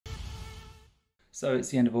So it's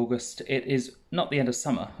the end of August. It is not the end of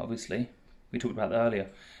summer, obviously. We talked about that earlier.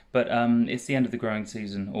 But it's the end of the growing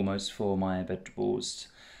season almost for my vegetables.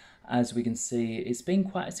 As we can see, it's been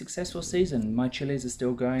quite a successful season. My chilies are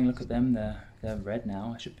still going. Look at them. They're red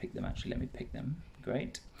now. I should pick them actually. Let me pick them.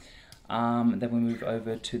 Great. Then we move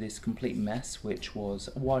over to this complete mess, which was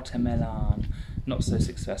watermelon. Not so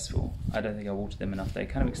successful. I don't think I watered them enough. They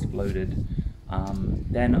kind of exploded.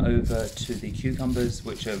 Then over to the cucumbers,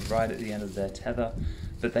 which are right at the end of their tether.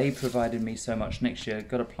 But they provided me so much next year.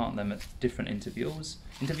 Got to plant them at different intervals.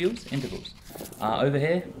 Intervals. Over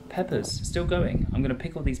here, peppers, still going. I'm going to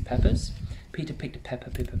pick all these peppers. Peter picked a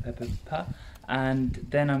pepper. And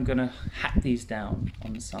then I'm going to hack these down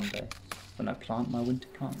on Sunday when I plant my winter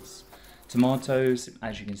plants. Tomatoes,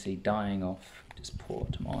 as you can see, dying off. Just poor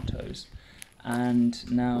tomatoes.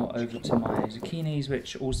 And now over to my zucchinis,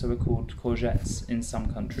 which also are called courgettes in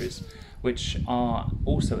some countries, which are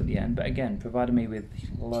also at the end, but again, provided me with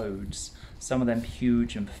loads. Some of them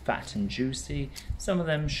huge and fat and juicy, some of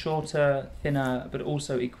them shorter, thinner, but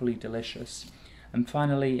also equally delicious. And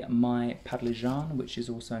finally, my padlijan, which is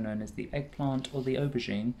also known as the eggplant or the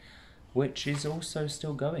aubergine, which is also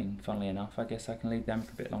still going, funnily enough. I guess I can leave them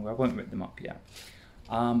for a bit longer. I won't rip them up yet.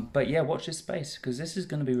 But yeah, watch this space, because this is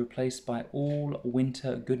going to be replaced by all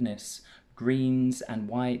winter goodness. Greens and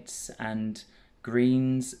whites and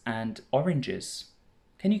greens and oranges.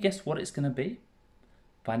 Can you guess what it's going to be?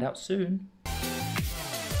 Find out soon.